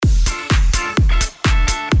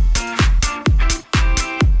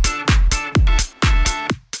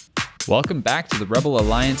Welcome back to the Rebel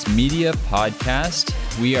Alliance Media Podcast.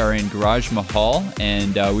 We are in Garage Mahal,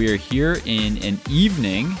 and we are here in an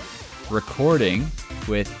evening recording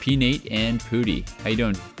with P. Nate and Pooty. How you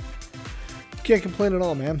doing? Can't complain at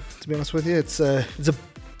all, man. To be honest with you, it's a.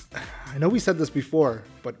 I know we said this before,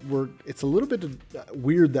 but it's a little bit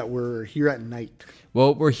weird that we're here at night.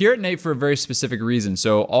 Well, we're here at night for a very specific reason.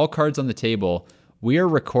 So, all cards on the table. We are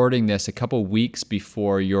recording this a couple weeks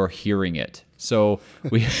before you're hearing it. So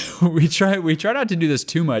we try not to do this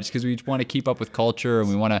too much because we want to keep up with culture and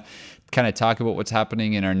we want to kind of talk about what's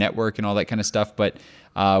happening in our network and all that kind of stuff. But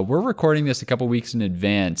we're recording this a couple weeks in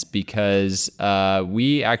advance because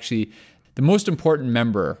the most important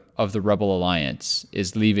member of the Rebel Alliance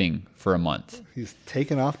is leaving for a month. He's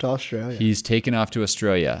taken off to Australia.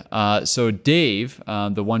 So Dave,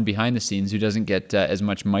 the one behind the scenes who doesn't get as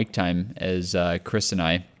much mic time as Chris and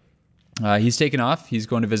I, he's taken off. He's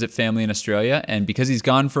going to visit family in Australia. And because he's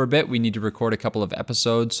gone for a bit, we need to record a couple of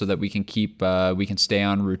episodes so that we can stay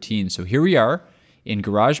on routine. So here we are in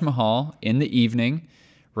Garage Mahal in the evening,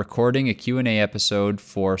 recording a Q&A episode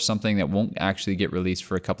for something that won't actually get released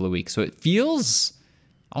for a couple of weeks. So it feels,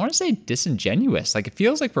 I want to say, disingenuous. Like it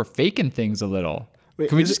feels like we're faking things a little. Wait,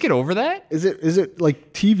 can we just get over that? Is it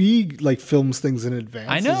like TV like films things in advance?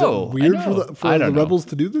 I know. Is it weird for the Rebels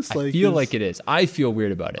to do this? I feel like it is. I feel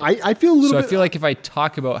weird about it. I feel a little bit. So I feel like if I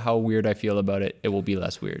talk about how weird I feel about it, it will be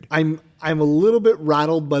less weird. I'm a little bit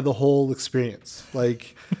rattled by the whole experience.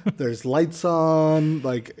 Like there's lights on,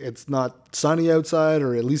 like it's not sunny outside,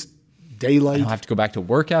 or at least daylight. I don't have to go back to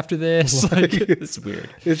work after this. Like, it's weird.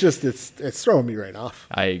 It's throwing me right off.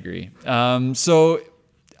 I agree. So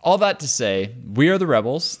all that to say, we are the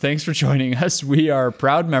Rebels. Thanks for joining us. We are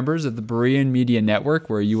proud members of the Berean Media Network,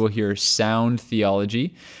 where you will hear sound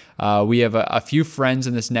theology. We have a few friends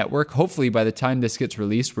in this network. Hopefully, by the time this gets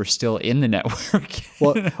released, we're still in the network.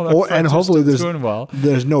 Well, and hopefully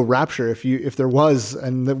there's no rapture. If there was,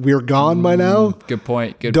 and we're gone by now. Good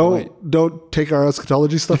point. Don't take our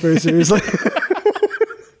eschatology stuff very seriously.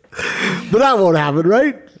 But that won't happen,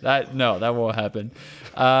 right? That won't happen.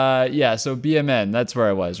 So BMN, that's where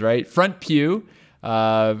I was, right? Front pew,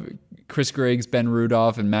 Chris Griggs, Ben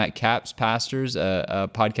Rudolph, and Matt Capps, pastors, a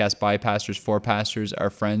podcast by pastors for pastors, are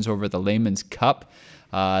friends over at the Layman's Cup.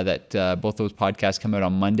 Both those podcasts come out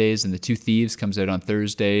on Mondays, and The Two Thieves comes out on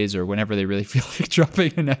Thursdays or whenever they really feel like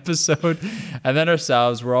dropping an episode. And then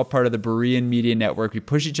ourselves, we're all part of the Berean Media Network. We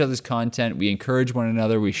push each other's content, we encourage one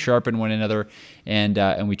another, we sharpen one another,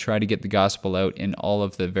 and we try to get the gospel out in all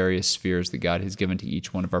of the various spheres that God has given to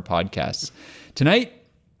each one of our podcasts. Tonight,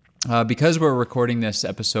 because we're recording this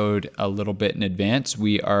episode a little bit in advance,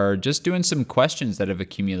 we are just doing some questions that have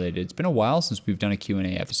accumulated. It's been a while since we've done a Q&A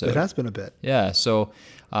episode. It has been a bit. Yeah, so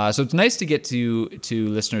it's nice to get to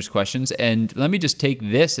listeners' questions. And let me just take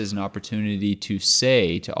this as an opportunity to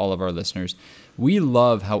say to all of our listeners, we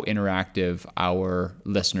love how interactive our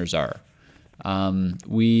listeners are.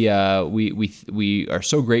 We are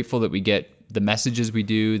so grateful that we get the messages we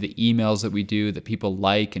do, the emails that we do, that people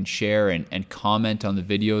like and share and comment on the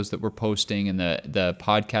videos that we're posting and the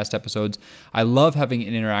podcast episodes. I love having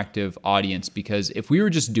an interactive audience because if we were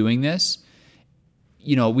just doing this,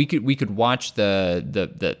 we could watch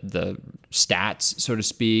the stats, so to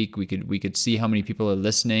speak. We could see how many people are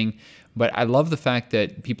listening. But I love the fact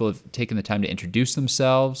that people have taken the time to introduce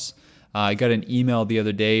themselves. I got an email the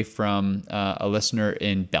other day from a listener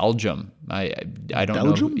in Belgium. I don't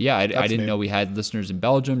Belgium? know. Yeah, I didn't know we had listeners in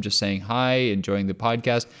Belgium just saying hi, enjoying the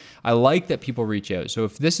podcast. I like that people reach out. So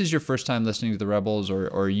if this is your first time listening to the Rebels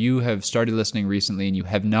or you have started listening recently and you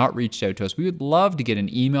have not reached out to us, we would love to get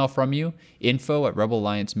an email from you,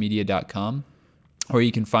 info@rebelalliancemedia.com. Or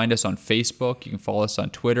you can find us on Facebook. You can follow us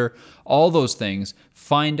on Twitter. All those things.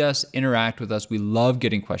 Find us, interact with us. We love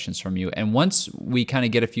getting questions from you. And once we kind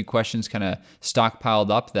of get a few questions kind of stockpiled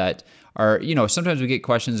up that are, sometimes we get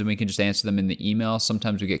questions and we can just answer them in the email.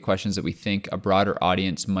 Sometimes we get questions that we think a broader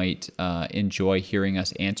audience might enjoy hearing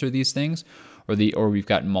us answer these things, or we've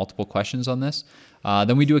gotten multiple questions on this.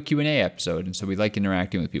 Then we do a Q&A episode, and so we like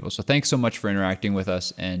interacting with people. So thanks so much for interacting with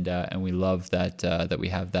us, and we love that we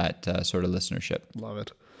have that sort of listenership. Love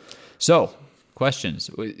it. So,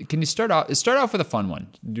 questions. Can you start off with a fun one?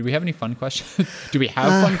 Do we have any fun questions? Do we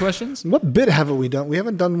have fun questions? What bit haven't we done? We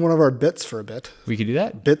haven't done one of our bits for a bit. We could do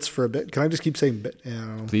that. Bits for a bit. Can I just keep saying bit?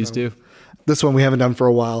 Please do. This one we haven't done for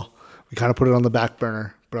a while. We kind of put it on the back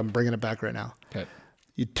burner, but I'm bringing it back right now. Okay.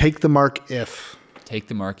 You take the mark if. Take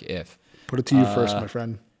the mark if. Put it to you first, my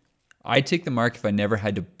friend. I'd take the mark if I never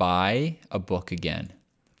had to buy a book again.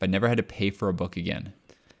 If I never had to pay for a book again.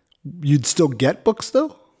 You'd still get books,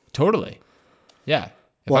 though? Totally. Yeah.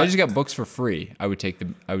 If I just got books for free, I would take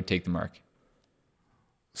the mark.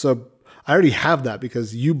 So I already have that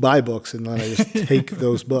because you buy books and then I just take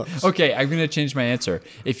those books. Okay, I'm going to change my answer.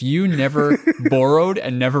 If you never borrowed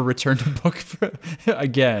and never returned a book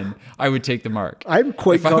again, I would take the mark. I'm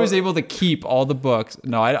quite. If I was able to keep all the books,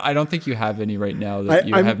 no, I don't think you have any right now that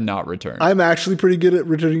you have not returned. I'm actually pretty good at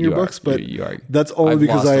returning your books, but you are. That's only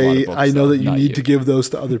because I know that you need to give those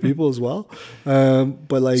to other people as well.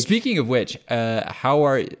 But like, speaking of which,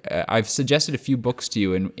 I've suggested a few books to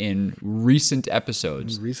you in recent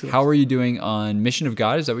episodes. How are you doing on Mission of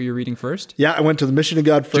God? Is that what you're reading first? Yeah, I went to the Mission of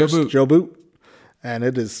God first, Joe Boot, and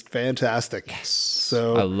it is fantastic. Yes.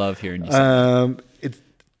 So I love hearing you say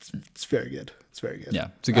it's very good. It's very good. Yeah,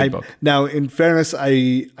 it's a good book. Now, in fairness,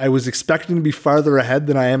 I was expecting to be farther ahead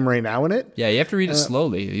than I am right now in it. Yeah, you have to read it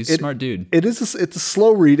slowly. He's a smart dude. It's a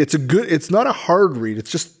slow read. It's not a hard read.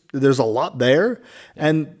 It's just there's a lot there,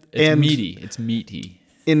 and meaty. It's meaty.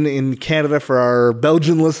 In Canada, for our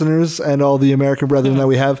Belgian listeners and all the American brethren that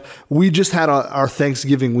we have, we just had our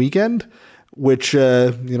Thanksgiving weekend, which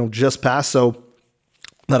just passed. So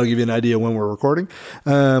that'll give you an idea when we're recording.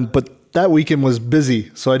 But that weekend was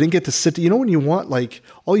busy, so I didn't get to sit. When you want, like,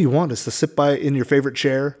 all you want is to sit in your favorite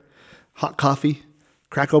chair, hot coffee,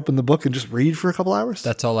 crack open the book, and just read for a couple hours.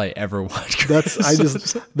 That's all I ever want. That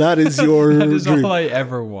is your that is dream. all I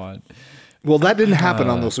ever want. Well, that didn't happen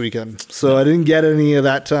on this weekend, so I didn't get any of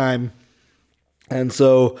that time. And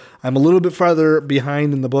so I'm a little bit farther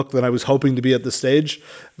behind in the book than I was hoping to be at this stage.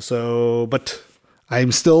 So, but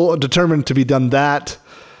I'm still determined to be done that,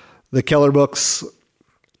 the Keller books,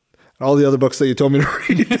 all the other books that you told me to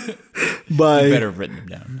read. You better have written them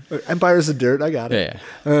down. Empires of Dirt, I got it.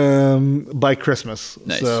 Yeah. By Christmas.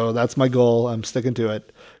 Nice. So that's my goal. I'm sticking to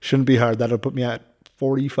it. Shouldn't be hard. That'll put me at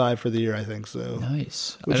 45 for the year, I think. So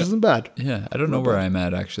Nice. Which isn't bad. Yeah, I don't know where I'm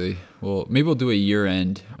at actually. Well, maybe we'll do a year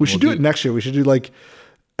end. We should do it next year. We should do like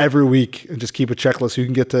every week and just keep a checklist so you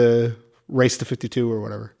can get to race to 52 or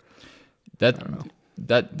whatever.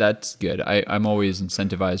 That's good. I'm always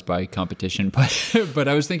incentivized by competition, but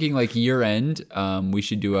I was thinking like year end, we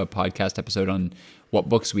should do a podcast episode on what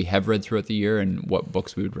books we have read throughout the year and what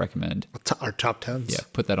books we would recommend. Our top 10s. Yeah,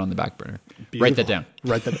 put that on the back burner. Beautiful. Write that down.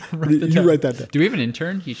 Write that down. Do we have an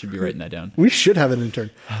intern? He should be writing that down. We should have an intern.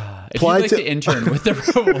 If you'd like to intern with the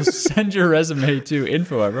Rebels, send your resume to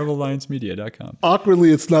info@rebelalliancemedia.com.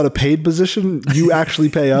 Awkwardly, it's not a paid position. You actually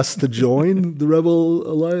pay us to join the Rebel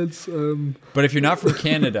Alliance. But if you're not from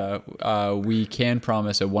Canada, we can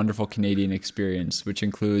promise a wonderful Canadian experience, which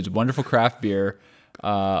includes wonderful craft beer,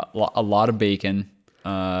 a lot of bacon,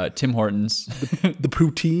 Tim Hortons, the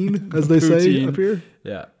poutine, as they say up here.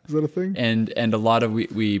 Yeah, is that a thing? And a lot of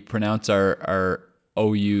we pronounce our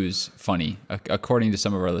OUs funny, according to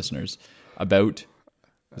some of our listeners. That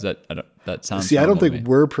sounds. See, I don't think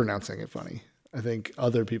we're pronouncing it funny. I think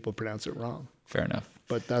other people pronounce it wrong. Fair enough.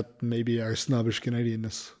 But that may be our snobbish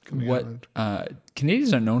Canadianness coming out.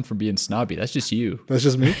 Canadians are known for being snobby. That's just you. That's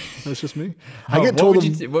just me. I get what told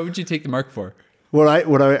what would you take the mark for?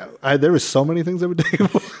 There was so many things I would take it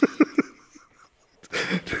for.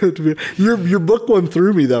 Your book one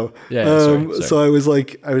threw me though. Yeah. Sorry. So I was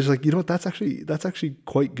like, you know what? That's actually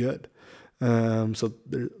quite good. So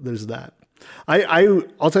there's that.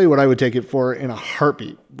 I'll tell you what I would take it for in a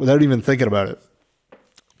heartbeat without even thinking about it.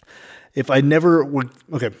 If I never would,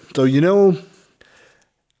 okay. So you're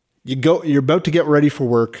about to get ready for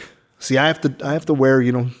work. See, I have to wear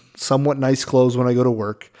somewhat nice clothes when I go to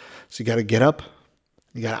work. So you got to get up.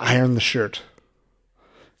 You got to iron the shirt.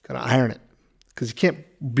 Got to iron it. Because you can't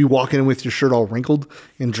be walking in with your shirt all wrinkled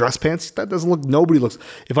in dress pants. That doesn't look, nobody looks.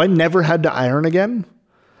 If I never had to iron again,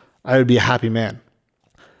 I would be a happy man.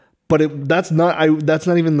 But that's not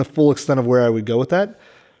even the full extent of where I would go with that.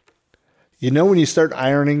 When you start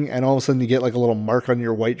ironing and all of a sudden you get like a little mark on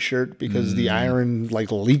your white shirt because the iron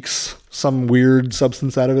like leaks some weird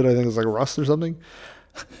substance out of it. I think it's like rust or something.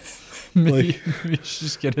 Maybe you should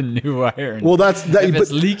just get a new iron. Well, if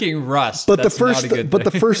it's leaking rust. But the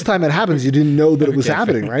first time it happens, you didn't know that it was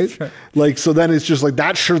happening, right? Fair. Like, so then it's just like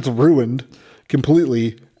that shirt's ruined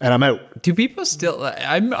completely, and I'm out. Do people still?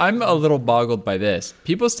 I'm a little boggled by this.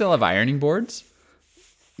 People still have ironing boards.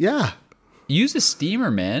 Yeah. Use a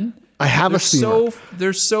steamer, man. I have a steamer.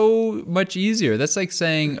 They're so much easier. That's like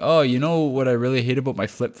saying, oh, you know what I really hate about my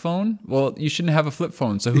flip phone? Well, you shouldn't have a flip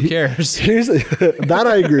phone, so who cares? That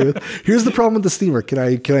I agree with. Here's the problem with the steamer. Can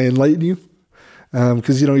I enlighten you?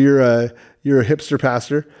 Because you're a hipster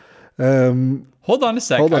pastor. Hold on a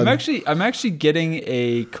sec. I'm actually getting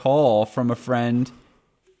a call from a friend.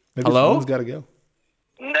 Maybe hello? Someone's got to go.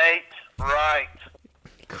 Nate Wright.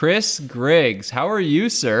 Chris Griggs. How are you,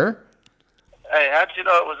 sir? Hey, how'd you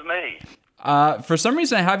know it was me? For some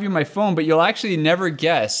reason, I have you on my phone, but you'll actually never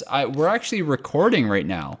guess. We're actually recording right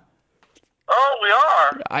now. Oh, we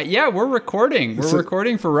are? Yeah, we're recording. We're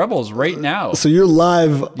recording for Rebels right now. So you're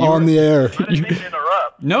live on the air. I didn't mean to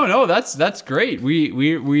interrupt. No, that's great.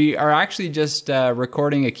 We are actually just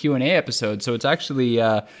recording a Q&A episode, so it's actually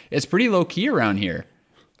it's pretty low key around here.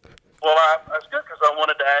 Well, that's good because I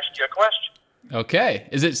wanted to ask you a question. Okay,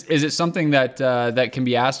 is it something that that can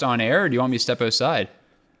be asked on air, or do you want me to step outside?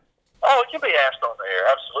 Oh, it can be asked on the air,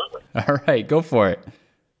 absolutely. All right, go for it.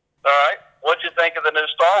 All right. What'd you think of the new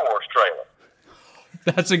Star Wars trailer?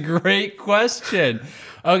 That's a great question.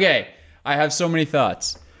 Okay, I have so many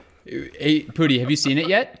thoughts. Hey, Pootie, have you seen it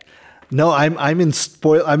yet? No, I'm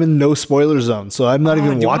in no spoiler zone, so I'm not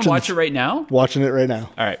even do you want watching. to watch it right now? Watching it right now.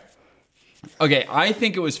 All right. Okay, I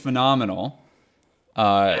think it was phenomenal.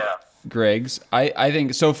 Yeah. Griggs. I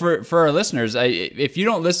think so. For our listeners, if you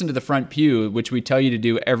don't listen to the Front Pew, which we tell you to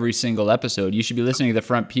do every single episode, you should be listening to the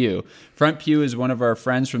Front Pew. Front Pew is one of our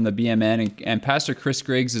friends from the BMN, and Pastor Chris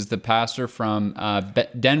Griggs is the pastor from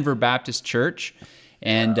Denver Baptist Church,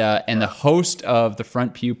 and the host of the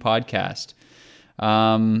Front Pew podcast.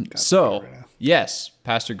 Yes,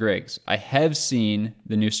 Pastor Griggs, I have seen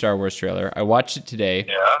the new Star Wars trailer. I watched it today.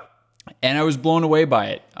 Yeah. And I was blown away by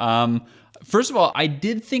it. First of all, I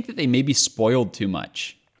did think that they maybe spoiled too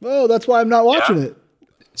much. Oh, that's why I'm not watching it.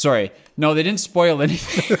 Sorry. No, they didn't spoil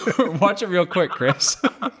anything. Watch it real quick, Chris.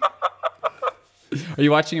 Are you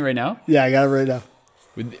watching it right now? Yeah, I got it right now.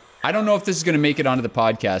 I don't know if this is going to make it onto the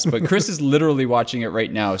podcast, but Chris is literally watching it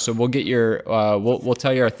right now. So we'll get your, we'll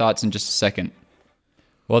tell you our thoughts in just a second.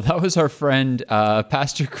 Well, that was our friend,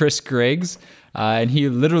 Pastor Chris Griggs. And he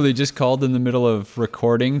literally just called in the middle of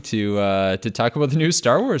recording to talk about the new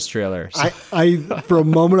Star Wars trailer. So. I for a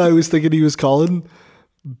moment I was thinking he was calling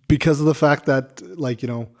because of the fact that, like, you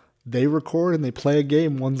know, they record and they play a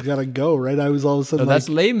game. One's got to go, right? I was all of a sudden that's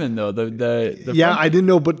layman though. The yeah, I didn't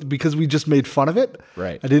know, but because we just made fun of it,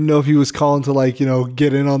 right? I didn't know if he was calling to, like, you know,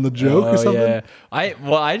 get in on the joke or something. Yeah.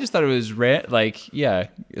 I just thought it was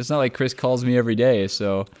it's not like Chris calls me every day,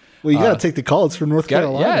 so. Well, you got to take the call. It's from North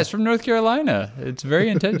Carolina. Yeah, it's from North Carolina. It's very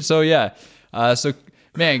intense. So yeah,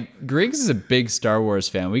 man, Griggs is a big Star Wars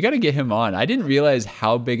fan. We got to get him on. I didn't realize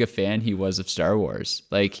how big a fan he was of Star Wars.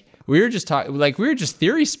 Like we were just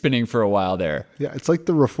theory spinning for a while there. Yeah, it's like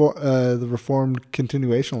the Reformed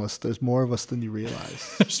continuationalist. There's more of us than you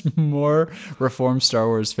realize. There's more Reformed Star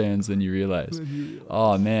Wars fans than you realize.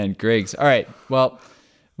 Oh man, Griggs. All right, well.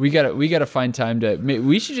 We gotta find time to.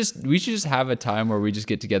 We should just have a time where we just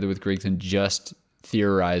get together with Griggs and just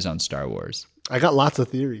theorize on Star Wars. I got lots of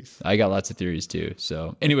theories. I got lots of theories too.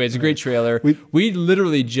 So anyway, it's a great trailer. We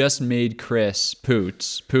literally just made Chris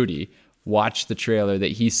Pootie watch the trailer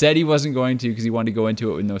that he said he wasn't going to because he wanted to go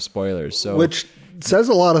into it with no spoilers. So which says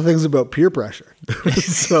a lot of things about peer pressure.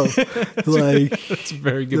 So like that's a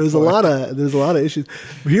very good. There's point. a lot of issues.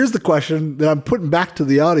 Here's the question that I'm putting back to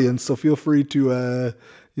the audience. So feel free to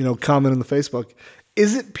comment on the Facebook.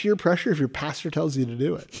 Is it peer pressure if your pastor tells you to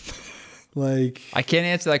do it? Like, I can't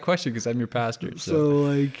answer that question because I'm your pastor. So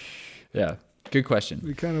like, yeah, good question.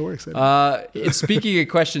 It kind of works. Speaking of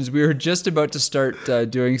questions, we were just about to start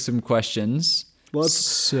doing some questions.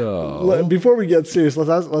 Before we get serious,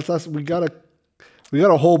 let's ask. We got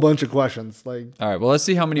a whole bunch of questions. Like, all right, well, let's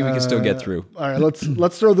see how many we can still get through. All right,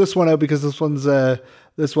 let's throw this one out because this one's a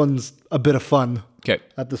bit of fun. Okay.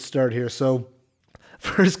 At the start here. So,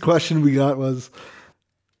 first question we got was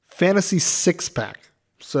fantasy 6-pack.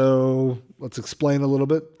 So let's explain a little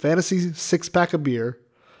bit. Fantasy 6-pack of beer,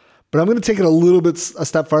 but I'm going to take it a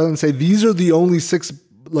step farther and say these are the only 6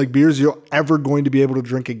 beers you're ever going to be able to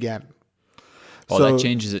drink again. Well, so that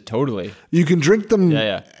changes it totally. You can drink them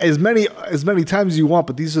as many times as you want,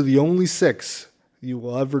 but these are the only 6 you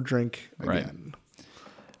will ever drink again.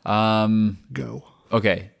 Right. Go.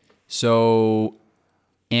 Okay. So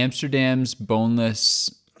Amsterdam's boneless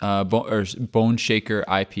bone shaker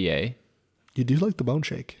IPA. You do like the bone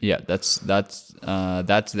shake. Yeah, that's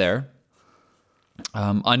there.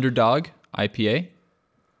 Underdog IPA.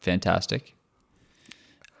 Fantastic.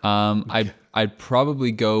 I'd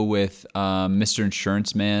probably go with Mr.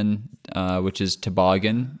 Insurance Man, which is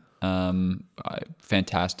Toboggan.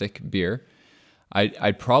 Fantastic beer.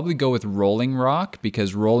 I'd probably go with Rolling Rock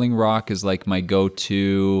because Rolling Rock is like my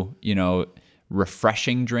go-to,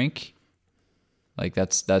 refreshing drink. Like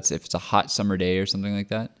that's if it's a hot summer day or something like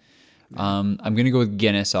that. I'm gonna go with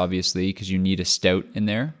Guinness, obviously, because you need a stout in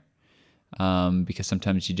there. Because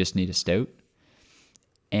sometimes you just need a stout.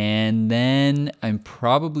 And then I'm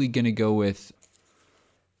probably going to go with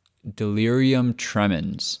Delirium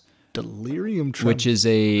Tremens, Delirium Trem. which is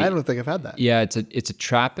a I don't think I've had that. yeah, it's a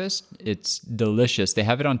Trappist. It's delicious. They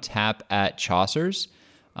have it on tap at Chaucer's,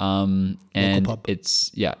 and pub.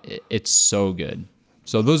 it's so good.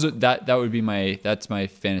 So that would be that's my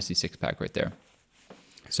fantasy 6-pack right there.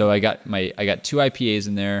 So I got 2 IPAs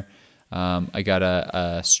in there. I got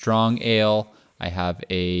a strong ale. I have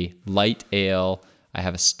a light ale. I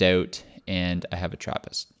have a stout, and I have a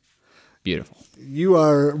Trappist. Beautiful. You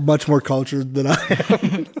are much more cultured than I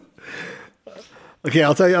am. Okay,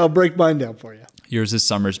 I'll tell you. I'll break mine down for you. Yours is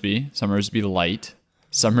Summersby. Summersby light.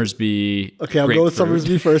 Summersby. Okay, I'll go with grapefruit.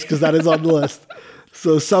 Summersby first because that is on the list.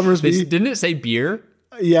 So Summersby. Didn't it say beer?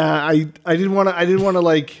 Yeah, I didn't want to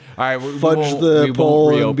like All right, we fudge won't- the we won't poll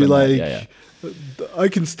and reopen be that. like, Yeah. I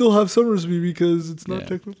can still have Summersby because it's not Yeah.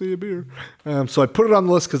 technically a beer. So I put it on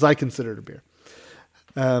the list because I consider it a beer.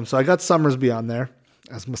 So I got Summersby on there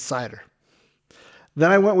as my cider.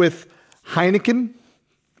 Then I went with Heineken,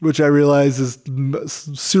 which I realize is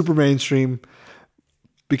super mainstream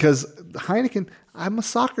because Heineken, I'm a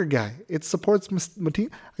soccer guy. It supports my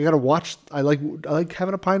team. I got to watch. I like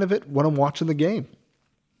having a pint of it when I'm watching the game.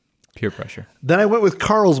 Peer pressure. Then I went with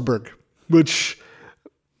Carlsberg, which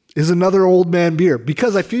is another old man beer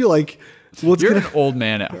because I feel like You're an old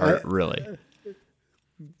man at heart, really.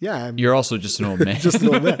 I'm You're also just an old man. just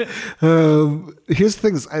an old man. Here's the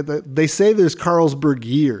thing: they say there's Carlsberg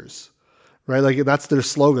years, right? Like that's their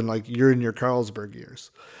slogan. Like you're in your Carlsberg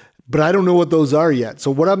years, but I don't know what those are yet.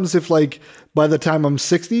 So what happens if like by the time I'm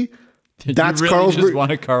 60, that's you really Carlsberg? just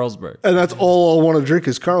want a Carlsberg. And that's all I want to drink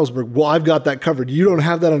is Carlsberg. Well, I've got that covered. You don't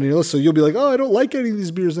have that on your list, so you'll be like, oh, I don't like any of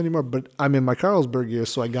these beers anymore. But I'm in my Carlsberg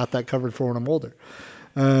years, so I got that covered for when I'm older.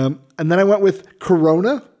 And then I went with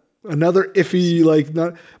Corona, another iffy,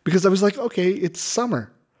 not because I was like, okay, it's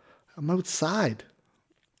summer. I'm outside.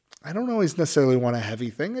 I don't always necessarily want a heavy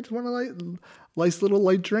thing. I just want a nice little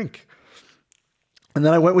light drink. And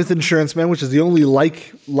then I went with Insurance Man, which is the only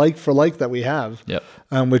like for like that we have. Yep.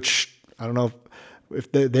 Which I don't know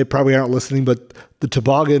if they probably aren't listening, but the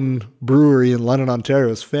Toboggan Brewery in London,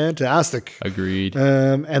 Ontario is fantastic. Agreed.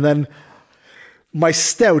 And then my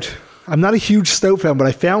stout, I'm not a huge stout fan, but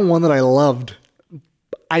I found one that I loved.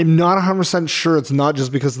 I'm not 100% sure it's not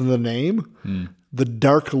just because of the name. The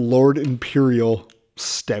Dark Lord Imperial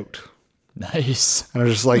Stout. Nice. And I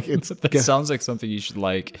was just like, That sounds like something you should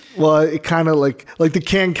like. well, it kind of like the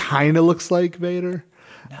can kind of looks like Vader.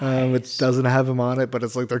 It doesn't have him on it, but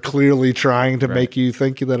it's like they're clearly trying to make you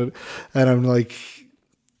think that it, and I'm like,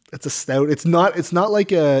 it's a stout. It's not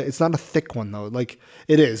like it's not a thick one though. Like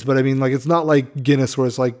it is, but I mean, like, it's not like Guinness where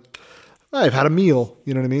it's like, I've had a meal,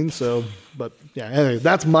 you know what I mean? So, but yeah, anyway,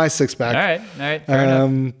 that's my 6-pack. All right. Fair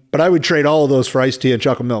enough. But I would trade all of those for iced tea and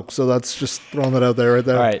chocolate milk. So that's just throwing that out there right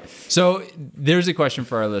there. All right. So there's a question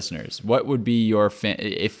for our listeners. What would be your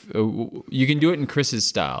if you can do it in Chris's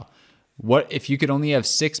style? What if you could only have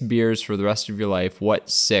 6 beers for the rest of your life? What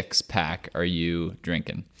 6-pack are you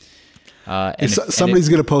drinking? Somebody's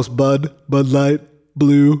gonna post Bud Light,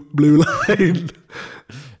 Blue Light.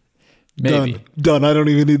 Maybe. Done. I don't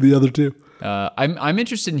even need the other two. I'm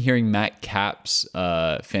interested in hearing Matt Cap's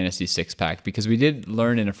fantasy 6-pack because we did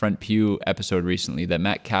learn in a Front Pew episode recently that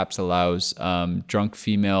Matt Cap's allows drunk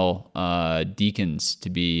female deacons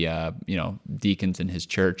to be deacons in his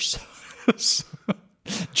church.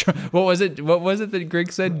 What was it that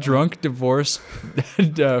Greg said? Drunk, divorced,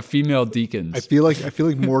 female deacons. I feel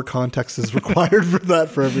like more context is required for that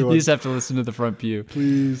for everyone. You just have to listen to the Front Pew.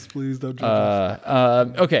 Please don't judge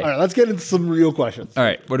us. Okay. All right, let's get into some real questions. All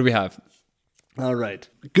right. What do we have? All right.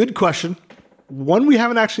 Good question. One we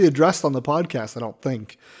haven't actually addressed on the podcast, I don't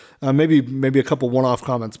think. Maybe a couple one-off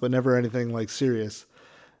comments, but never anything like serious.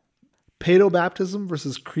 Paedo baptism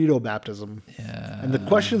versus credo baptism. Yeah. And the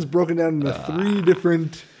question is broken down into 3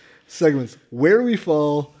 different segments. Where do we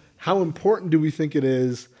fall? How important do we think it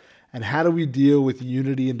is? And how do we deal with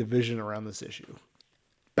unity and division around this issue?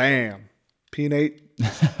 Bam. P-Nate,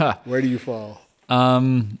 where do you fall?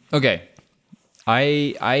 Okay.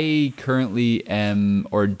 I currently am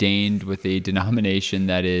ordained with a denomination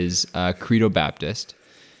that is Credo Baptist.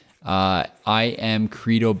 I am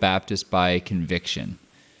Credo Baptist by conviction.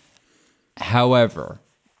 However,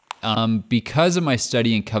 because of my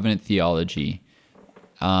study in covenant theology,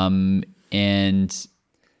 and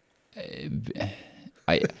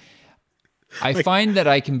I find that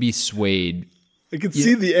I can be swayed. I can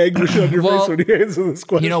see the anguish on your face when you answer this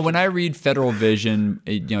question. When I read Federal Vision,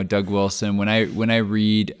 Doug Wilson, when I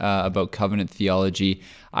read about covenant theology,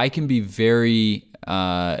 I can be very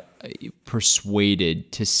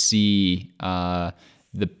persuaded to see the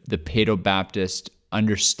Paedo Baptist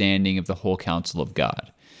understanding of the whole counsel of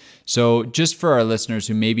God. So just for our listeners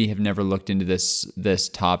who maybe have never looked into this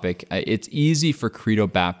topic, it's easy for Credo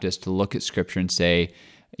Baptists to look at Scripture and say,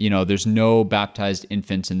 there's no baptized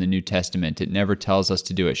infants in the New Testament. It never tells us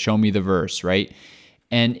to do it. Show me the verse, right?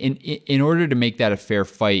 And in order to make that a fair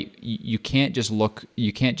fight, you can't just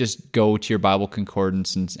go to your Bible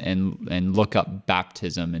concordance and look up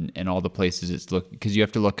baptism and all the places it's because you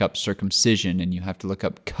have to look up circumcision, and you have to look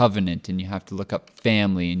up covenant, and you have to look up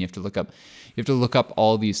family, and you have to look up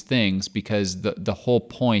all these things, because the whole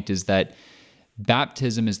point is that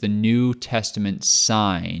baptism is the New Testament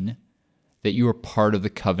sign that you are part of the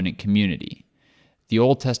covenant community. The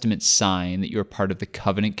Old Testament sign that you're part of the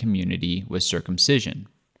covenant community was circumcision.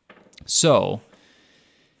 So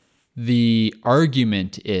the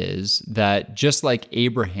argument is that just like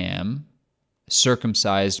Abraham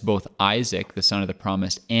circumcised both Isaac, the son of the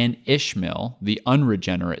promise, and Ishmael, the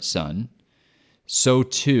unregenerate son, so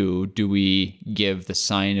too do we give the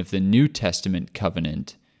sign of the New Testament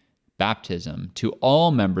covenant, baptism, to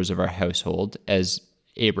all members of our household, as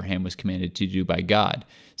Abraham was commanded to do by God.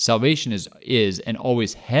 Salvation is and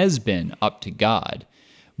always has been up to God,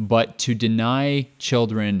 but to deny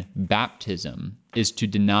children baptism is to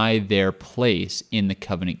deny their place in the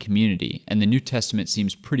covenant community. And the New Testament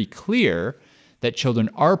seems pretty clear that children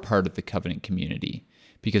are part of the covenant community,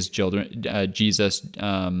 because Jesus,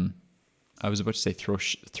 I was about to say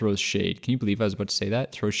throws shade. Can you believe I was about to say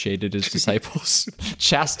that? Throws shade at his disciples.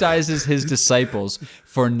 Chastises his disciples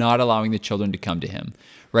for not allowing the children to come to him,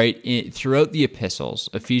 right? Throughout the epistles,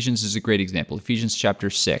 Ephesians is a great example. Ephesians chapter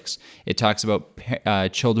 6, it talks about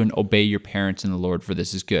children, obey your parents in the Lord, for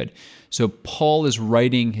this is good. So Paul is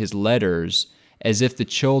writing his letters as if the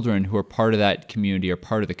children who are part of that community are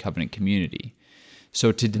part of the covenant community.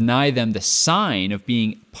 So to deny them the sign of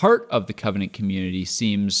being part of the covenant community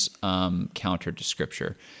seems counter to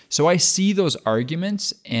Scripture. So I see those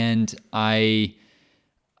arguments, and I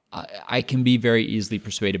can be very easily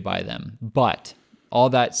persuaded by them. But all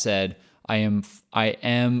that said, I am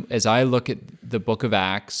as I look at the book of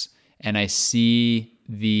Acts and I see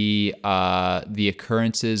the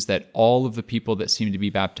occurrences that all of the people that seem to be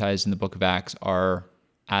baptized in the book of Acts are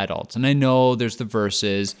adults. And I know there's the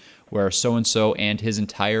verses where so-and-so and his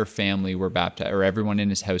entire family were baptized, or everyone in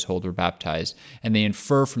his household were baptized, and they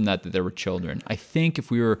infer from that there were children. I think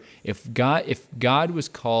if God was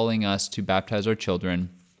calling us to baptize our children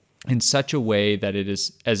in such a way that it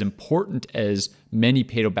is as important as many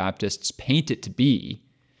Paedo-Baptists paint it to be,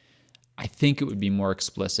 I think it would be more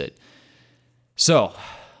explicit. So,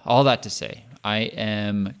 all that to say, I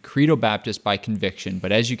am Credo Baptist by conviction,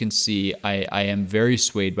 but as you can see, I am very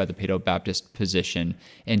swayed by the Paedo-Baptist position.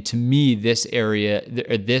 And to me, this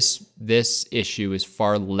issue is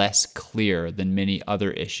far less clear than many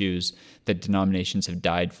other issues that denominations have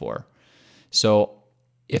died for. So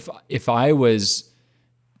if I was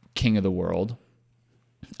king of the world,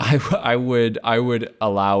 I would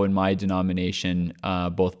allow in my denomination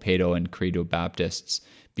both Paedo and Credo Baptists,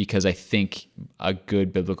 because I think a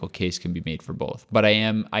good biblical case can be made for both. But I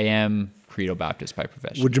am Credo Baptist by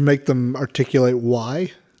profession. Would you make them articulate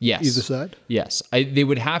why? Yes. Either side? Yes. They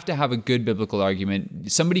would have to have a good biblical argument.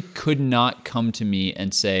 Somebody could not come to me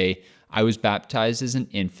and say, I was baptized as an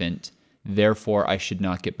infant, therefore I should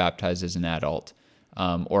not get baptized as an adult.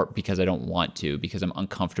 Or because I don't want to, because I'm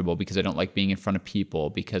uncomfortable, because I don't like being in front of people,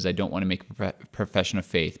 because I don't want to make a profession of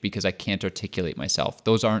faith, because I can't articulate myself.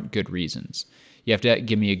 Those aren't good reasons. You have to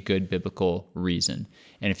give me a good biblical reason.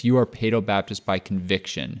 And if you are Paedo-Baptist by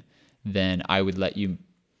conviction, then I would let you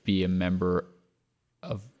be a member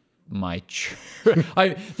of my church.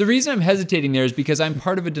 The reason I'm hesitating there is because I'm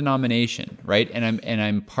part of a denomination, right? And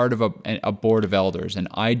I'm part of a board of elders, and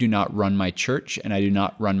I do not run my church, and I do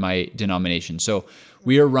not run my denomination. So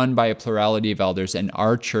we are run by a plurality of elders, and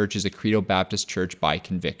our church is a Credo Baptist church by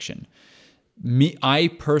conviction.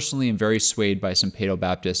 I personally am very swayed by some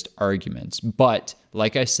Paedo-Baptist arguments, but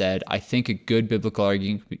like I said, I think a good biblical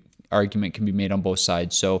argument can be made on both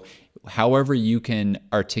sides. So however you can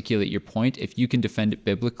articulate your point, if you can defend it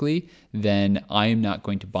biblically, then I am not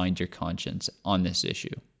going to bind your conscience on this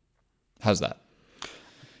issue. How's that?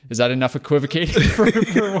 Is that enough equivocating for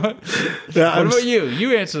what? Yeah, what about you?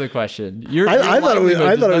 You answer the question. I thought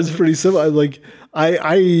it was pretty simple.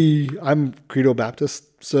 I'm Credo Baptist.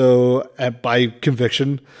 So by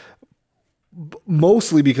conviction,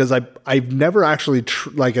 mostly because I've never actually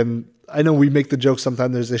and I know we make the joke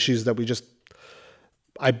sometimes. There's issues that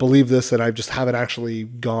I believe this, and I just haven't actually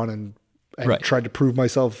gone and right. tried to prove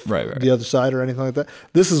myself the other side or anything like that.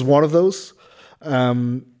 This is one of those,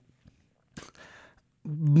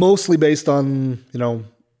 mostly based on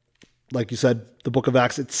like you said, the Book of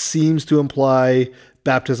Acts. It seems to imply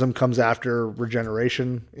baptism comes after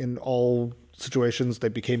regeneration in all situations. They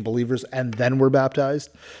became believers and then were baptized.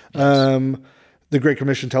 Yes. The Great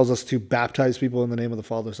Commission tells us to baptize people in the name of the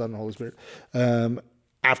Father, Son, and Holy Spirit.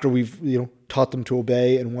 After we've taught them to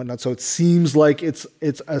obey and whatnot, so it seems like it's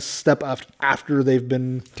a step after they've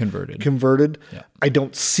been converted. Yeah. I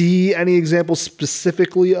don't see any examples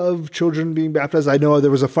specifically of children being baptized. I know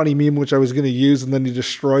there was a funny meme which I was going to use, and then you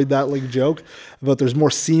destroyed that joke about there's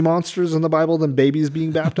more sea monsters in the Bible than babies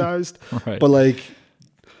being baptized. Right. But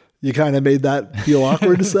you kind of made that feel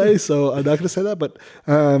awkward to say, so I'm not going to say that.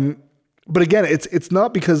 But again, it's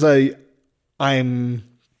not because I'm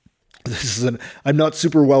not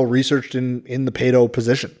super well researched in the pedo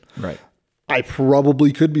position. Right. I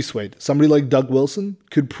probably could be swayed. Somebody like Doug Wilson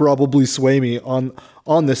could probably sway me on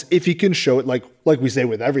this if he can show it, like we say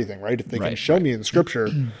with everything, right? If they can show me in Scripture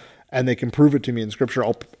and they can prove it to me in Scripture,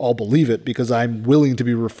 I'll believe it, because I'm willing to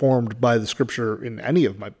be reformed by the Scripture in any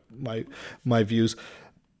of my views.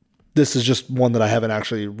 This is just one that I haven't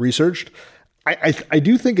actually researched. I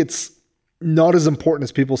do think it's not as important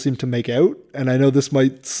as people seem to make out. And I know this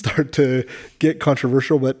might start to get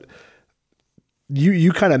controversial, but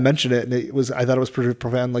you kind of mentioned it, and I thought it was pretty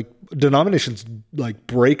profound. Denominations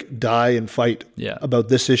break, die, and fight about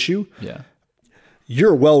this issue. Yeah.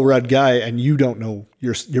 You're a well-read guy and you don't know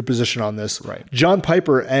your position on this. Right. John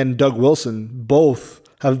Piper and Doug Wilson both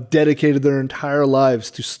have dedicated their entire lives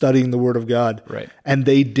to studying the Word of God. Right. And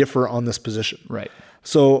they differ on this position. Right.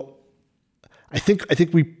 So I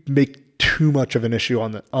think we make too much of an issue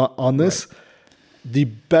on this. Right. The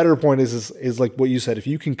better point is like what you said. If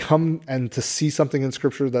you can come and to see something in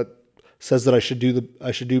Scripture that says that I should do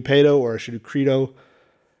pedo or I should do credo,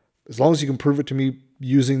 as long as you can prove it to me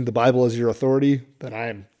using the Bible as your authority, then I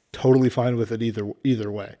am totally fine with it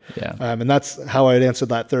either way. Yeah. And that's how I'd answer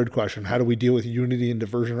that third question. How do we deal with unity and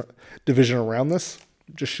division around this?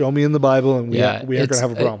 Just show me in the Bible, and we aren't going to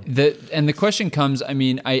have a problem. The question comes,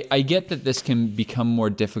 I get that this can become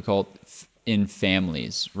more difficult in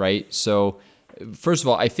families, right? So first of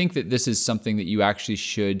all, I think that this is something that you actually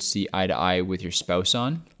should see eye to eye with your spouse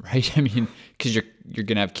on, right? Because you're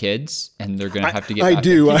going to have kids, and they're going to have to get. I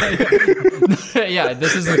do. Yeah,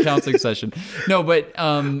 this is a counseling session. No, but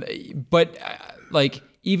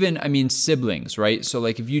even siblings, right? So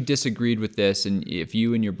if you disagreed with this, and if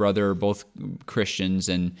you and your brother are both Christians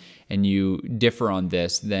and you differ on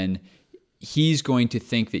this, then he's going to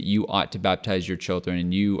think that you ought to baptize your children,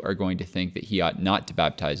 and you are going to think that he ought not to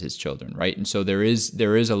baptize his children, right? And so there is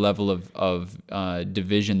a level of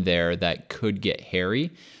division there that could get hairy.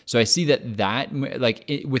 So I see that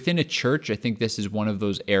within a church, I think this is one of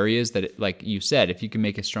those areas that, like you said, if you can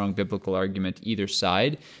make a strong biblical argument either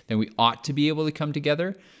side, then we ought to be able to come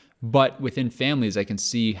together. But within families, I can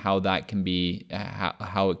see how that can be,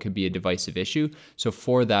 how it could be a divisive issue. So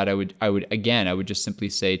for that, I would just simply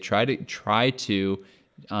say, try to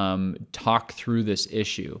talk through this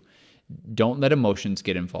issue. Don't let emotions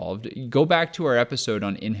get involved. Go back to our episode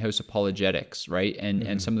on in-house apologetics, right?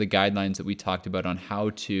 And some of the guidelines that we talked about on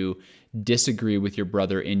how to disagree with your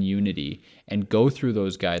brother in unity, and go through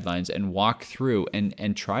those guidelines and walk through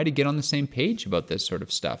and try to get on the same page about this sort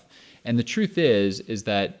of stuff. And the truth is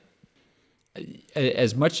that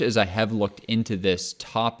as much as I have looked into this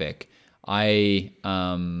topic,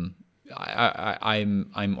 I'm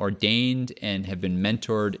ordained and have been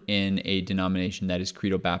mentored in a denomination that is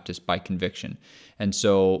Credo Baptist by conviction, and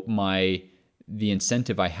so the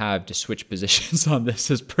incentive I have to switch positions on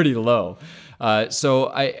this is pretty low.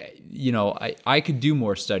 So I could do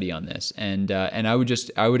more study on this, and I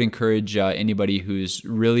would encourage anybody who's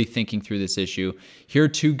really thinking through this issue. Here are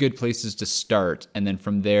two good places to start, and then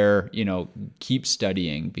from there, keep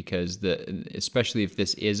studying, because especially if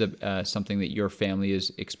this is something that your family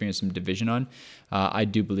is experiencing some division on, I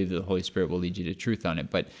do believe that the Holy Spirit will lead you to truth on it.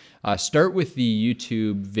 But start with the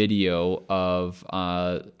YouTube video of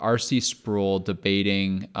R.C. Sproul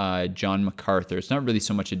debating John MacArthur. It's not really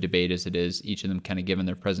so much a debate as it is each of them kind of giving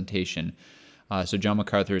their presentation. So John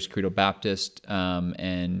MacArthur is Credo Baptist,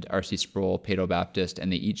 and R.C. Sproul, Pedo Baptist, and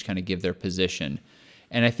they each kind of give their position.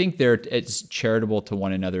 And I think it's charitable to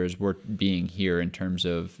one another as we're being here, in terms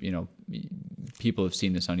of, people have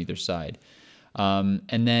seen this on either side.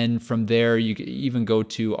 And then from there, you could even go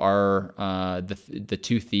to our the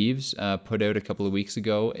Two Thieves put out a couple of weeks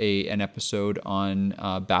ago an episode on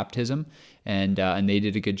baptism, and they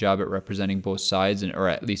did a good job at representing both sides, or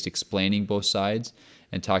at least explaining both sides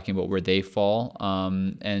and talking about where they fall.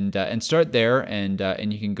 And start there, and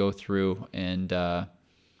you can go through and.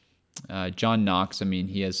 John Knox,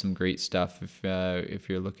 he has some great stuff. If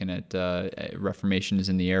you're looking at Reformation is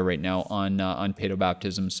in the air right now on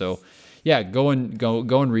pedobaptism, so yeah, go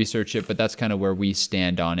and research it. But that's kind of where we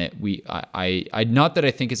stand on it. I not that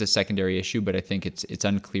I think it's a secondary issue, but I think it's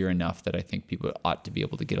unclear enough that I think people ought to be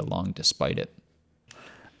able to get along despite it.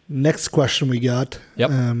 Next question we got.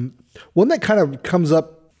 Yep. One that kind of comes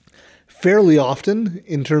up fairly often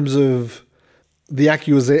in terms of the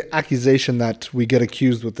accusation that we get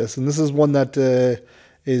accused with this. And this is one that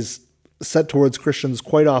is set towards Christians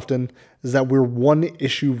quite often, is that we're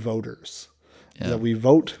one-issue voters. Yeah. That we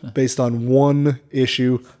vote based on one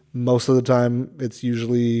issue. Most of the time, it's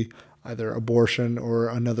usually either abortion or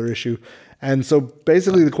another issue. And so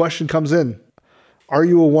basically the question comes in, are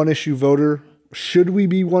you a one-issue voter? Should we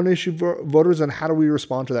be one-issue voters? And how do we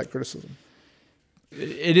respond to that criticism?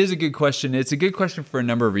 It is a good question. It's a good question for a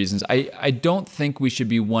number of reasons. I don't think we should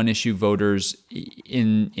be one-issue voters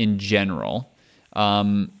in general.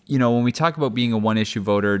 When we talk about being a one-issue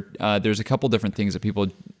voter, there's a couple different things that people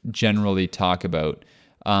generally talk about.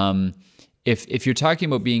 If you're talking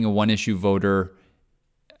about being a one-issue voter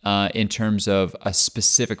in terms of a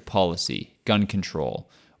specific policy, gun control,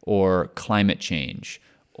 or climate change,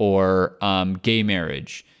 or gay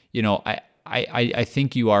marriage, I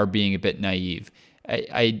think you are being a bit naive.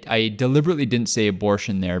 I deliberately didn't say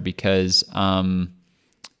abortion there because I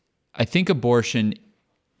think abortion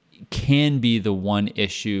can be the one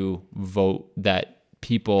issue vote that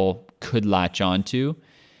people could latch onto.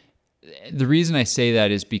 The reason I say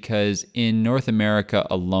that is because in North America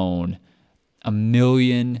alone, 1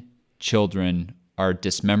 million children are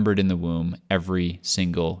dismembered in the womb every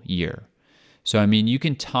single year. So, I mean, you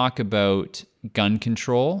can talk about gun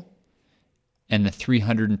control and the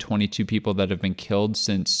 322 people that have been killed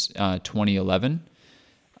since 2011.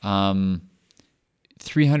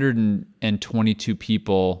 322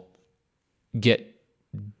 people get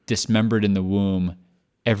dismembered in the womb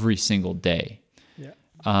every single day.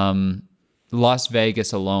 Yeah. Las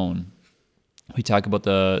Vegas alone, we talk about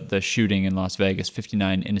the shooting in Las Vegas,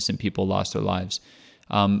 59 innocent people lost their lives.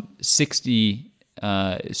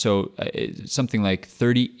 Something like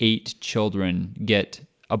 38 children get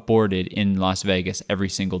aborted in Las Vegas every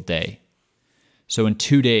single day. So in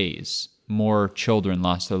 2 days, more children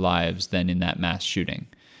lost their lives than in that mass shooting.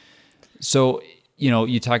 So,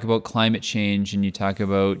 you talk about climate change and you talk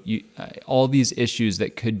about all these issues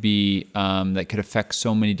that could be, that could affect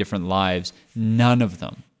so many different lives. None of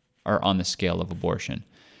them are on the scale of abortion.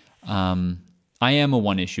 I am a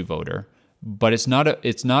one-issue voter, but it's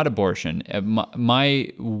not abortion.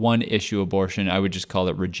 My one-issue abortion, I would just call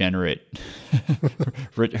it regenerate.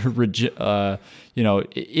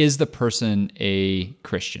 Is the person a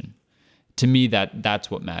Christian? To me, that's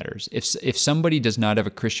what matters. If somebody does not have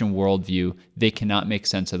a Christian worldview, they cannot make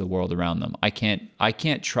sense of the world around them. I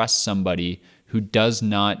can't trust somebody who does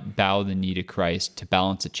not bow the knee to Christ to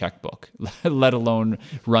balance a checkbook, let alone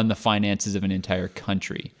run the finances of an entire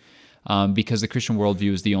country. Because the Christian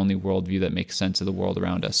worldview is the only worldview that makes sense of the world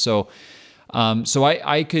around us. So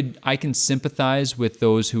I can sympathize with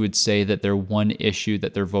those who would say that their one issue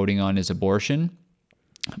that they're voting on is abortion.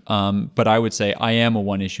 But I would say I am a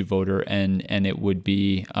one-issue voter, and it would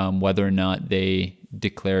be whether or not they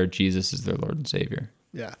declare Jesus as their Lord and Savior.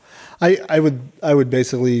 Yeah, I would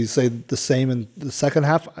basically say the same in the second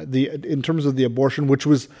half. In terms of the abortion, which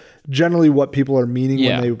was generally what people are meaning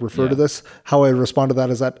when they refer to this. How I respond to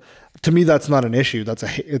that is that, to me, that's not an issue.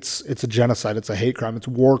 It's a genocide. It's a hate crime. It's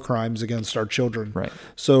war crimes against our children. Right.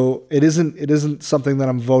 So it isn't something that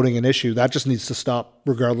I'm voting an issue. That just needs to stop,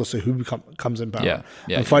 regardless of who comes in power.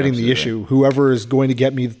 Yeah, I'm fighting the issue. Right. Whoever is going to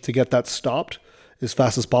get me to get that stopped as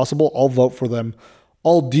fast as possible, I'll vote for them.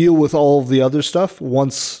 I'll deal with all of the other stuff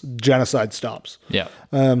once genocide stops. Yeah.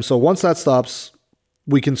 So once that stops,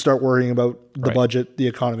 we can start worrying about the budget, the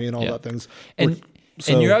economy, and all that things. And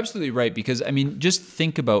you're absolutely right, because, I mean, just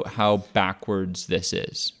think about how backwards this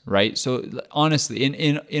is, right? So honestly,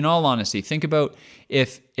 in all honesty, think about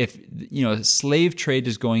if slave trade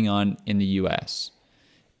is going on in the U.S.,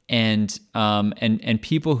 and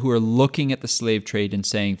people who are looking at the slave trade and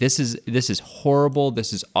saying, this is horrible,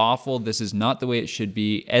 this is awful, this is not the way it should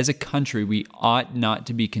be. As a country, we ought not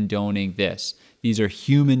to be condoning this. These are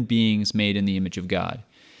human beings made in the image of God.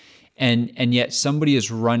 And yet somebody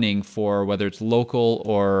is running for, whether it's local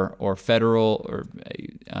or federal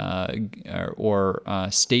or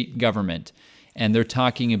state government, and they're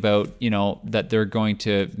talking about, that they're going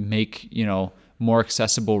to make, more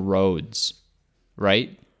accessible roads,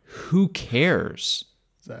 right? Who cares?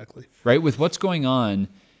 Exactly. Right? With what's going on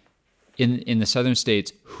in the southern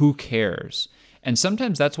states, who cares? And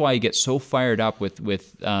sometimes that's why I get so fired up with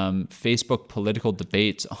Facebook political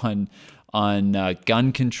debates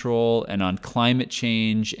gun control and on climate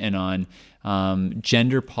change and on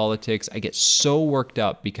gender politics. I get so worked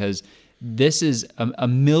up because this is a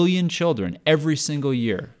million children every single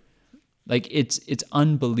year. Like it's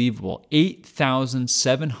unbelievable.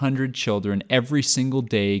 8,700 children every single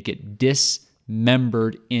day get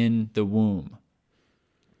dismembered in the womb.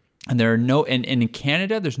 And there are no, and in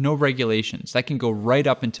Canada, there's no regulations. That can go right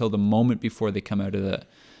up until the moment before they come out of the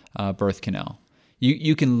birth canal.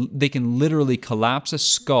 They can literally collapse a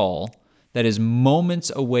skull that is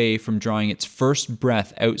moments away from drawing its first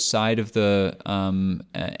breath outside of the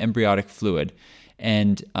embryonic fluid,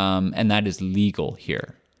 and that is legal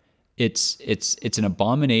here. It's an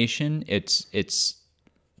abomination. It's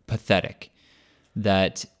pathetic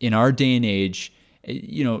that in our day and age,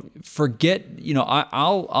 forget,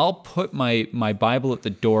 I'll put my Bible at the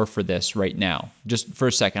door for this right now, just for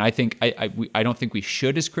a second. I don't think we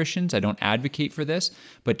should as Christians. I don't advocate for this,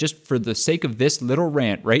 but just for the sake of this little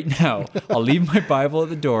rant right now, I'll leave my Bible at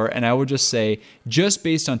the door and I will just say, just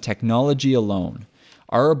based on technology alone,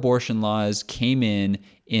 our abortion laws came in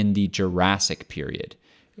the Jurassic period.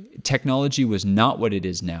 Technology was not what it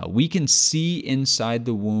is now. We can see inside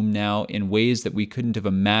the womb now in ways that we couldn't have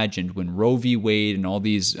imagined when Roe v. Wade and all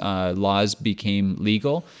these laws became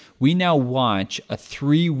legal. We now watch a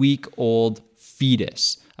 3-week-old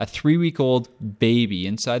fetus, a 3-week-old baby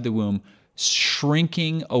inside the womb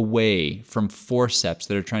shrinking away from forceps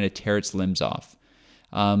that are trying to tear its limbs off,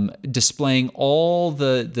 displaying all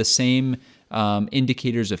the same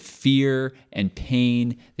indicators of fear and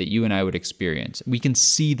pain that you and I would experience. We can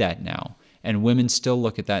see that now. And women still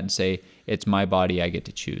look at that and say, it's my body, I get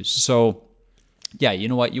to choose. So, yeah, you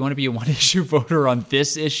know what? You want to be a one-issue voter on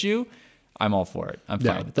this issue? I'm all for it. I'm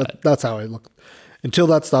fine with that. That's how I look. Until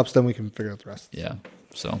that stops, then we can figure out the rest. Yeah,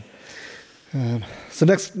 so. So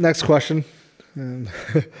next question.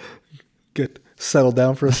 Get settled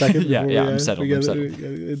down for a second. Yeah, I'm settled.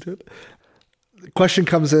 The question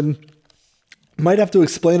comes in. Might have to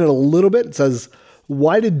explain it a little bit. It says,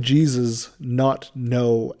 why did Jesus not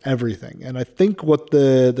know everything? And I think what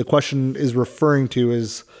the question is referring to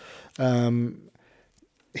is him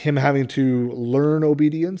having to learn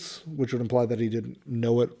obedience, which would imply that he didn't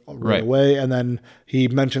know it right away. And then he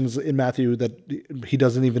mentions in Matthew that he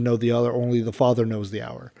doesn't even know the hour, only the Father knows the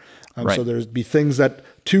hour. So there's be things that,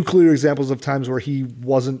 two clear examples of times where he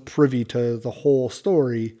wasn't privy to the whole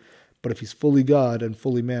story. But if he's fully God and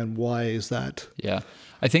fully man, why is that? Yeah,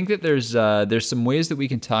 I think that there's some ways that we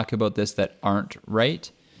can talk about this that aren't right.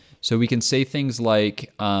 So we can say things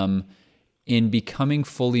like, in becoming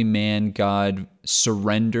fully man, God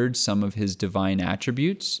surrendered some of his divine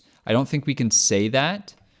attributes. I don't think we can say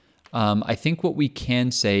that. I think what we can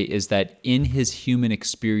say is that in his human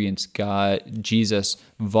experience, Jesus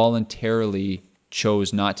voluntarily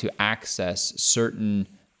chose not to access certain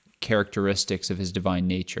characteristics of his divine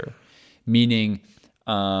nature. Meaning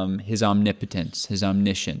his omnipotence, his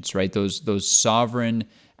omniscience, right? Those sovereign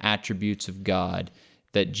attributes of God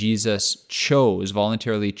that Jesus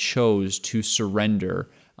voluntarily chose to surrender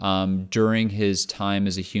during his time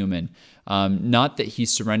as a human. Not that he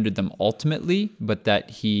surrendered them ultimately, but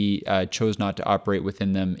that he chose not to operate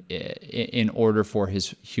within them in order for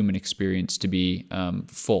his human experience to be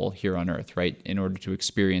full here on earth, right? In order to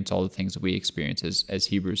experience all the things that we experience, as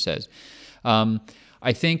Hebrews says.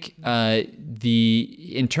 I think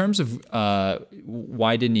in terms of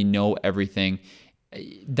why didn't he know everything,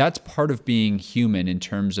 that's part of being human in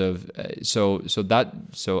terms of so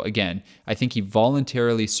again, I think he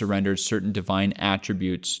voluntarily surrendered certain divine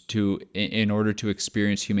attributes in order to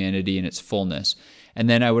experience humanity in its fullness. And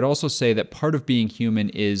then I would also say that part of being human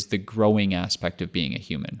is the growing aspect of being a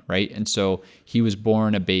human, right? And so he was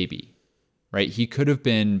born a baby. Right, he could have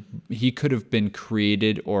been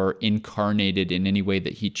created or incarnated in any way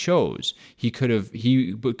that he chose. He could have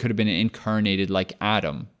been incarnated like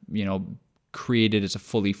Adam, created as a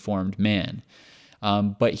fully formed man.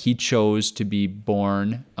 But he chose to be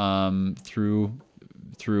born through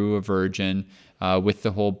a virgin with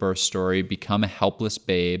the whole birth story, become a helpless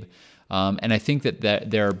babe. And I think that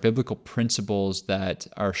there are biblical principles that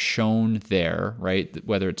are shown there, right?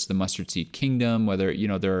 Whether it's the mustard seed kingdom, whether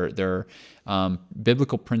there are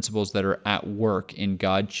biblical principles that are at work in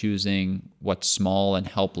God choosing what's small and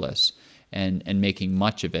helpless and making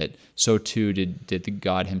much of it. So too did the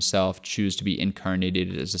God himself choose to be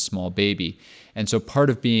incarnated as a small baby. And so part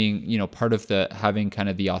of being, part of having kind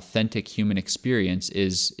of the authentic human experience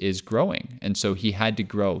is growing. And so he had to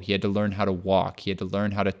grow. He had to learn how to walk. He had to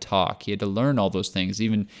learn how to talk. He had to learn all those things,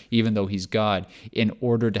 even though he's God, in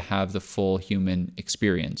order to have the full human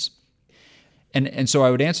experience. And so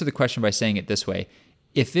I would answer the question by saying it this way.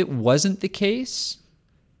 if it wasn't the case,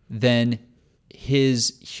 then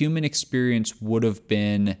his human experience would have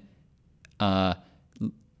been,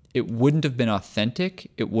 it wouldn't have been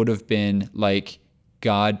authentic. It would have been like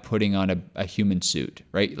God putting on a human suit,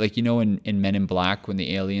 right? Like, you know, in Men in Black, when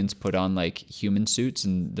the aliens put on like human suits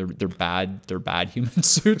and they're bad human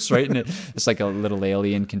suits, right? And it's like a little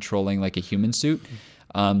alien controlling like a human suit.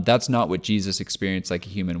 That's not what Jesus experienced like a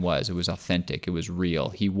human was. It was authentic. It was real.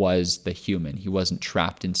 He was the human. He wasn't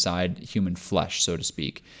trapped inside human flesh, so to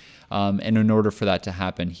speak. And in order for that to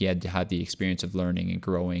happen, he had to have the experience of learning and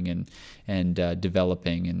growing and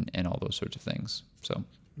developing and all those sorts of things. So.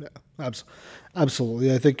 Yeah,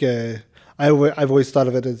 absolutely. I think I've always thought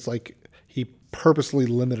of it as like he purposely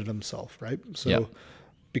limited himself, right? So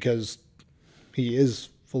because he is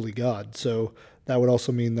fully God, so that would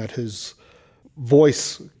also mean that his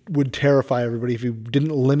voice would terrify everybody if he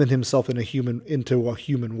didn't limit himself into a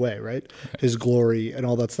human way, right? His glory and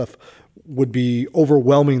all that stuff would be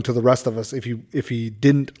overwhelming to the rest of us if he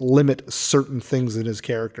didn't limit certain things in his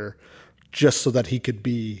character, just so that he could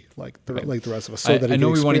be like the rest of us. So that I know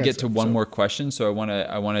we want to get to one more question, so I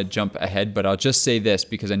want to jump ahead, but I'll just say this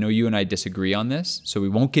because I know you and I disagree on this, so we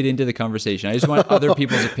won't get into the conversation. I just want other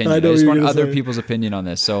people's opinion. I just want other people's opinion on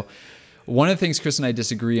this. So one of the things Chris and I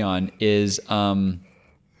disagree on is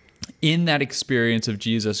in that experience of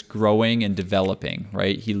Jesus growing and developing,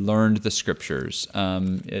 right? He learned the scriptures.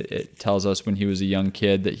 It tells us when he was a young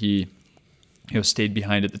kid that he stayed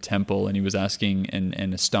behind at the temple and he was asking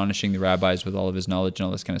and astonishing the rabbis with all of his knowledge and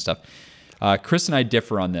all this kind of stuff. Chris and I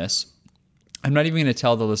differ on this. I'm not even going to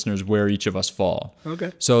tell the listeners where each of us fall.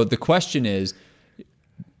 Okay. So the question is,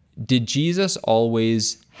 did Jesus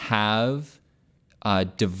always have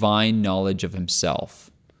divine knowledge of himself,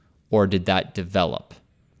 or did that develop?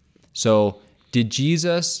 So did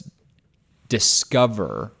Jesus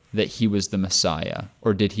discover that he was the Messiah,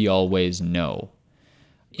 or did he always know?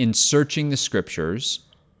 In searching the scriptures,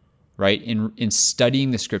 right, in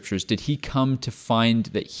studying the scriptures, did he come to find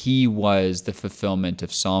that he was the fulfillment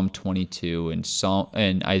of Psalm 22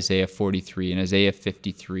 and Isaiah 43 and Isaiah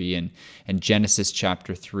 53 and Genesis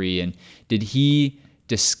chapter 3? And did he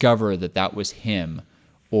discover that was him,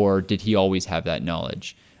 or did he always have that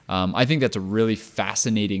knowledge? I think that's a really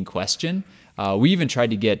fascinating question. We even tried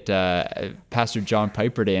to get Pastor John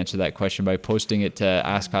Piper to answer that question by posting it to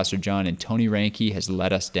Ask Pastor John, and Tony Ranke has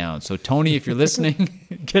let us down. So Tony, if you're listening,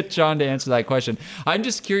 get John to answer that question. I'm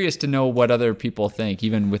just curious to know what other people think,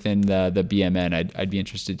 even within the BMN. I'd be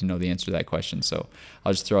interested to know the answer to that question. So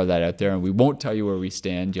I'll just throw that out there, and we won't tell you where we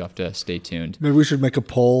stand. You'll have to stay tuned. Maybe we should make a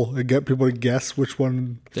poll and get people to guess which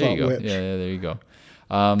one there you go. which. Yeah, there you go.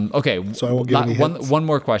 Okay, so I won't give any hints. One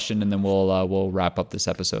more question, and then we'll wrap up this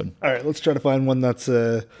episode. All right, let's try to find one that's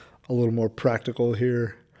a little more practical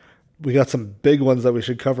here. We got some big ones that we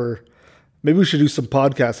should cover. Maybe we should do some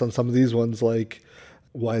podcasts on some of these ones, like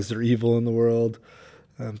why is there evil in the world,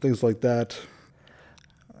 things like that.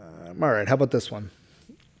 All right, how about this one?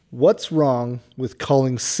 What's wrong with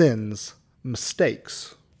calling sins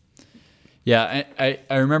mistakes? Yeah,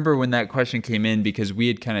 I remember when that question came in because we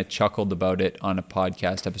had kind of chuckled about it on a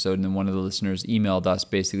podcast episode, and then one of the listeners emailed us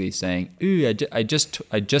basically saying, "Ooh, I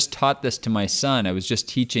just taught this to my son. I was just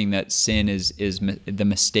teaching that sin is the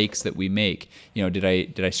mistakes that we make. You know, did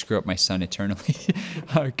I screw up my son eternally?"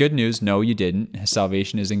 Good news, no, you didn't.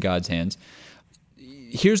 Salvation is in God's hands.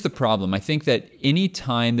 Here's the problem. I think that any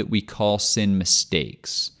time that we call sin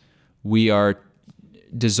mistakes, we are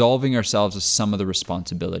dissolving ourselves of some of the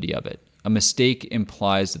responsibility of it. A mistake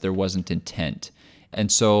implies that there wasn't intent.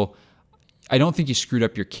 And so I don't think you screwed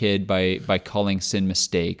up your kid by calling sin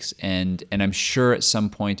mistakes. And I'm sure at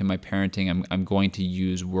some point in my parenting, I'm going to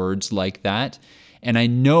use words like that. And I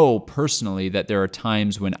know personally that there are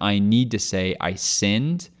times when I need to say, I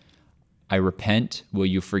sinned, I repent, will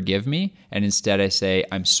you forgive me? And instead I say,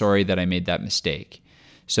 I'm sorry that I made that mistake.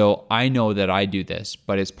 So I know that I do this,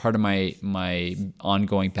 but it's part of my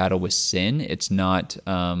ongoing battle with sin. It's not,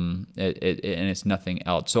 and it's nothing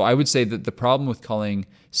else. So I would say that the problem with calling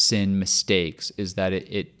sin mistakes is that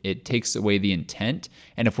it takes away the intent.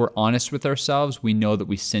 And if we're honest with ourselves, we know that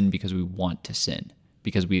we sin because we want to sin,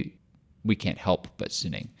 because we can't help but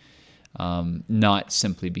sinning, not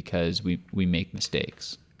simply because we make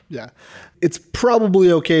mistakes. Yeah, it's probably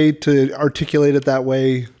okay to articulate it that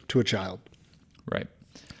way to a child. Right.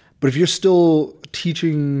 But if you're still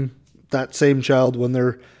teaching that same child when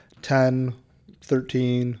they're 10,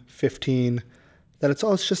 13, 15, that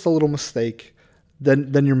it's just a little mistake,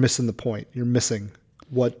 then you're missing the point. You're missing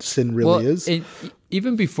what sin really is.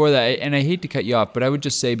 Even before that, and I hate to cut you off, but I would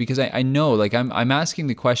just say, because I know, like I'm asking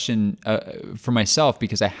the question for myself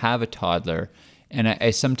because I have a toddler, And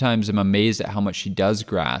I sometimes am amazed at how much she does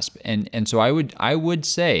grasp. And so I would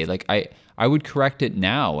say, like, I would correct it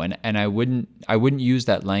now, and I wouldn't use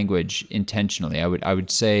that language intentionally. I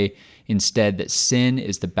would say instead that sin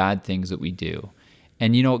is the bad things that we do.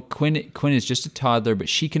 And Quinn is just a toddler, but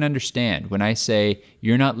she can understand when I say,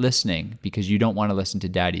 you're not listening because you don't want to listen to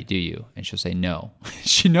daddy, do you? And she'll say no.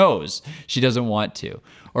 She knows she doesn't want to.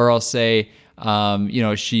 Or I'll say,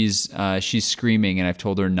 she's screaming and I've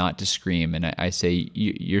told her not to scream. And I say,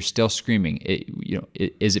 you're still screaming.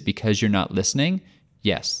 Is it because you're not listening?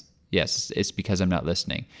 Yes, it's because I'm not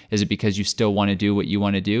listening. Is it because you still want to do what you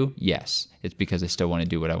want to do? Yes, it's because I still want to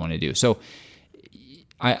do what I want to do. So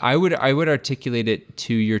I would articulate it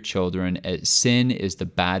to your children as sin is the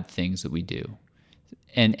bad things that we do.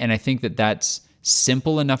 And I think that that's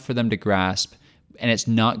simple enough for them to grasp, and it's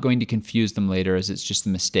not going to confuse them later as it's just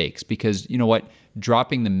the mistakes. Because you know what?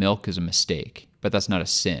 Dropping the milk is a mistake, but that's not a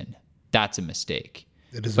sin. That's a mistake.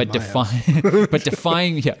 It is. But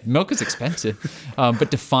defying milk is expensive.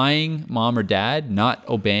 But defying mom or dad, not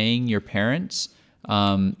obeying your parents,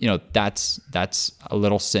 that's a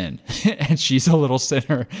little sin. And she's a little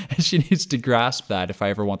sinner, and she needs to grasp that if I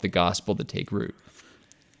ever want the gospel to take root.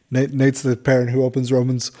 Nate's the parent who opens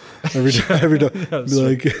Romans every day.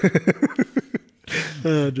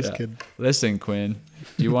 Just kidding. Listen, Quinn,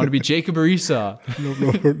 do you want to be Jacob or Esau?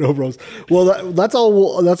 No, bros. Well, that's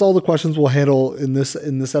all. That's all the questions we'll handle in this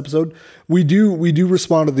episode. We do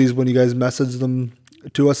respond to these when you guys message them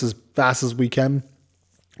to us as fast as we can,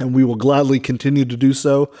 and we will gladly continue to do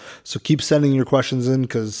so. So keep sending your questions in,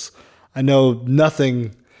 because I know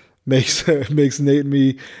nothing makes Nate and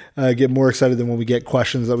me get more excited than when we get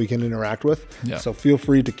questions that we can interact with. Yeah. So feel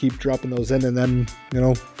free to keep dropping those in, and then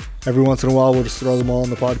every once in a while we'll just throw them all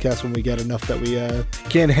in the podcast when we get enough that we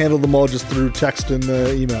can't handle them all just through text and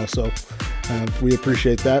email. So we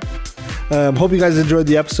appreciate that. Hope you guys enjoyed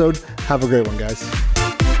the episode. Have a great one, guys.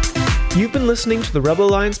 You've been listening to the Rebel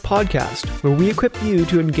Alliance podcast, where we equip you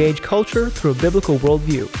to engage culture through a biblical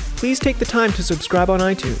worldview. Please take the time to subscribe on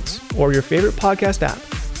iTunes or your favorite podcast app.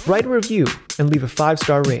 Write a review and leave a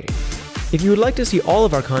 5-star rating. If you would like to see all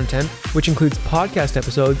of our content, which includes podcast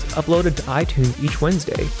episodes uploaded to iTunes each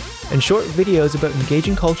Wednesday, and short videos about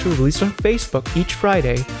engaging culture released on Facebook each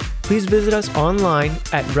Friday, please visit us online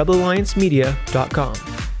at rebelalliancemedia.com.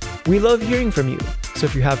 We love hearing from you, so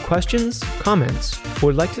if you have questions, comments, or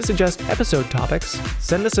would like to suggest episode topics,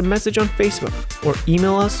 send us a message on Facebook or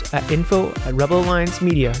email us at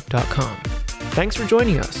info@rebelalliancemedia.com. Thanks for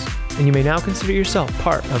joining us, and you may now consider yourself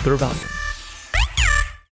part of the rebellion.